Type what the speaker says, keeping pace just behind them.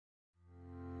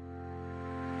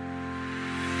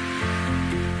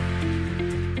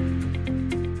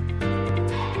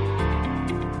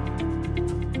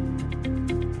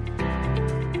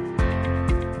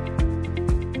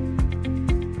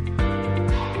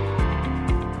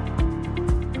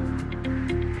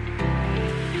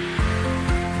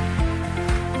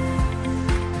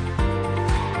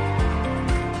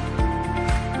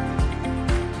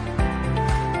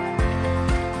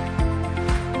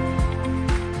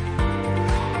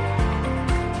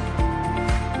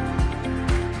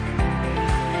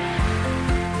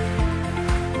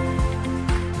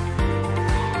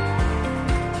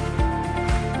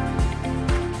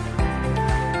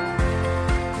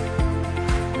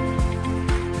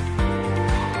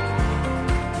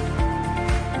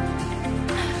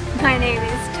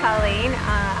Marlene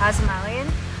Azamalian.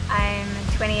 I'm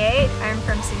 28. I'm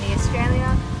from Sydney,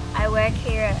 Australia. I work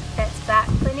here at Vet's Back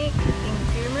Clinic in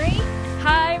Gyumri.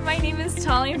 Hi, my name is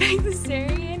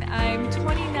Baghdassarian. I'm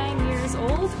 29 years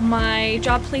old. My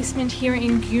job placement here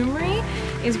in Gyumri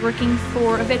is working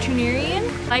for a veterinarian.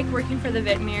 I like working for the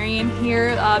veterinarian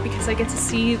here because I get to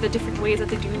see the different ways that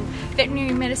they do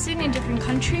veterinary medicine in different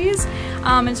countries.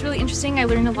 It's really interesting. I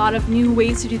learned a lot of new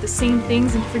ways to do the same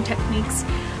things and different techniques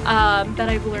that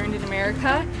I've learned in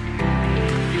America.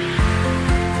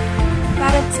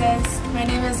 My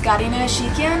name is Garina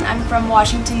Shikian. I'm from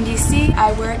Washington, D.C.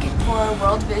 I work for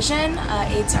World Vision,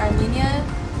 AIDS Armenia,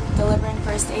 delivering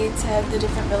first aid to the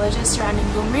different villages surrounding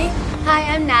Gyumri. Hi,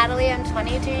 I'm Natalie. I'm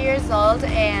 22 years old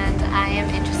and I am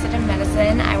interested in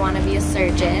medicine. I want to be a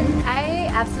surgeon. I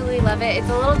absolutely love it. It's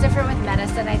a little different with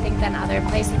medicine, I think, than other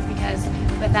places because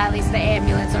with at least the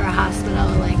ambulance or a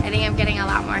hospital, I think I'm getting a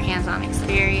lot more hands-on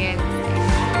experience.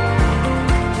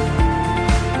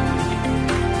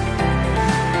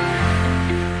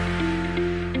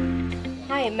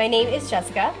 Hi, my name is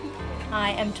Jessica.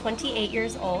 I am 28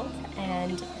 years old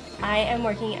and I am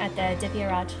working at the Debbie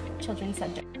Arach Children's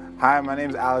Center. Hi, my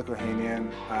name is Alec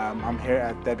Ohanian. I'm here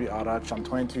at Debbie Arach. I'm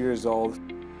 22 years old.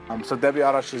 So Debbie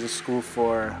Arach is a school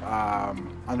for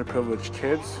underprivileged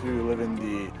kids who live in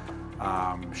the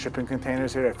shipping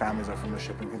containers here. Their families are from the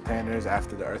shipping containers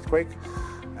after the earthquake.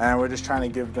 And we're just trying to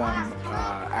give them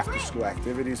after-school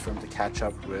activities for them to catch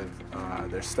up with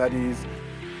their studies.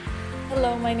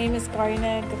 Hello, my name is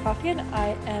Garina Gafafian.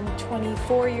 I am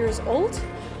 24 years old.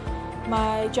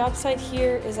 My job site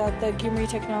here is at the Gyumri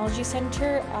Technology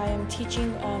Center. I am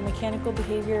teaching a mechanical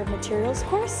behavior of materials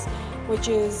course, which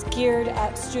is geared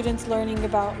at students learning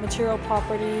about material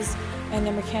properties and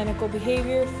their mechanical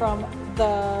behavior from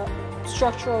the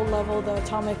structural level, the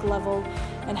atomic level,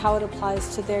 and how it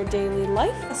applies to their daily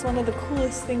life. That's one of the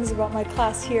coolest things about my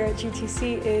class here at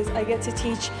GTC is I get to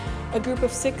teach a group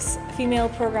of 6 female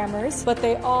programmers, but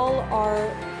they all are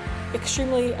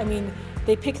extremely,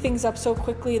 they pick things up so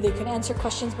quickly, they can answer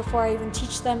questions before I even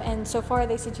teach them, and so far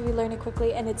they seem to be learning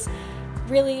quickly, and it's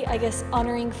really, I guess,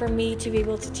 honoring for me to be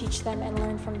able to teach them and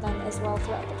learn from them as well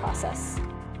throughout the process.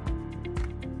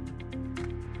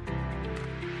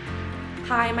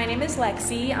 Hi, my name is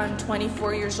Lexi. I'm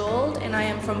 24 years old and I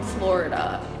am from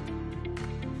Florida.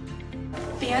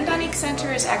 The Andonic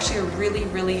Center is actually a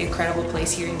really incredible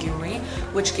place here in Gyumri,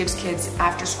 which gives kids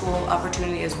after-school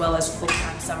opportunity as well as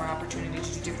full-time summer opportunity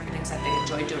to do different things that they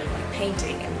enjoy doing, like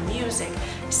painting and music,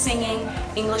 singing,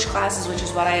 English classes, which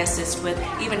is what I assist with,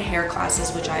 even hair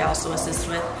classes, which I also assist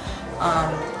with.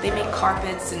 They make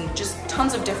carpets and just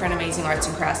tons of different amazing arts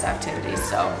and crafts activities,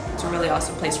 so it's a really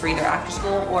awesome place for either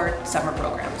after-school or summer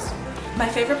programs. My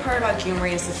favorite part about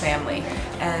Gyumri is the family,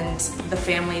 and the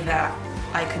family that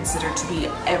I consider to be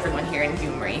everyone here in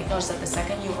Gyumri. Notice that the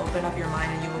second you open up your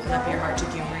mind and you open up your heart to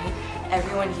Gyumri,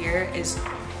 everyone here is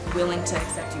willing to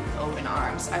accept you with open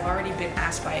arms. I've already been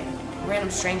asked by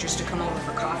random strangers to come over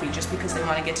for coffee just because they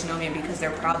want to get to know me and because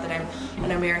they're proud that I'm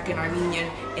an American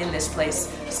Armenian in this place.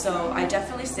 So I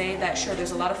definitely say that sure,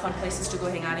 there's a lot of fun places to go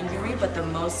hang out in Gyumri, but the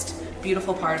most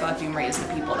beautiful part about Gyumri is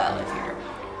the people that live here.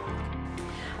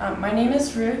 My name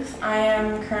is Ruth. I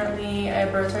am currently a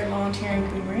Birthright volunteer in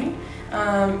Gyumri,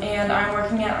 and I'm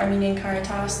working at Armenian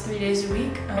Caritas 3 days a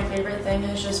week. My favorite thing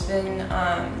has just been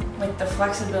like the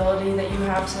flexibility that you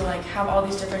have to have all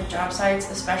these different job sites,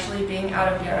 especially being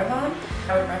out of Yerevan.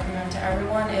 I would recommend to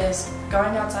everyone is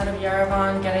going outside of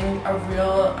Yerevan, getting a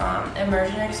real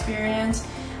immersion experience,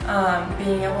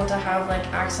 being able to have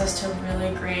access to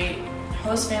really great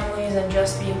host families and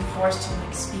just being forced to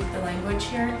speak the language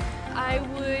here. I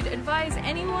would advise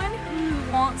anyone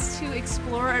who wants to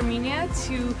explore Armenia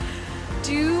to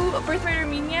do Birthright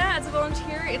Armenia as a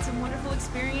volunteer. It's a wonderful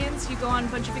experience. You go on a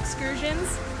bunch of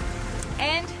excursions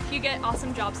and you get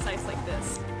awesome job sites like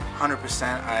this.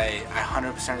 100%, I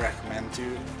 100% recommend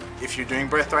if you're doing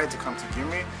Birthright to come to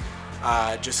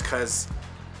Gyumri, just because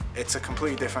it's a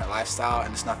completely different lifestyle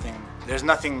and there's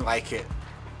nothing like it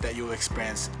that you'll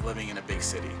experience living in a big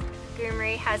city.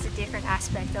 Gyumri has a different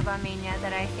aspect of Armenia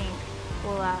that I think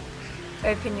will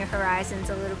open your horizons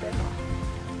a little bit more.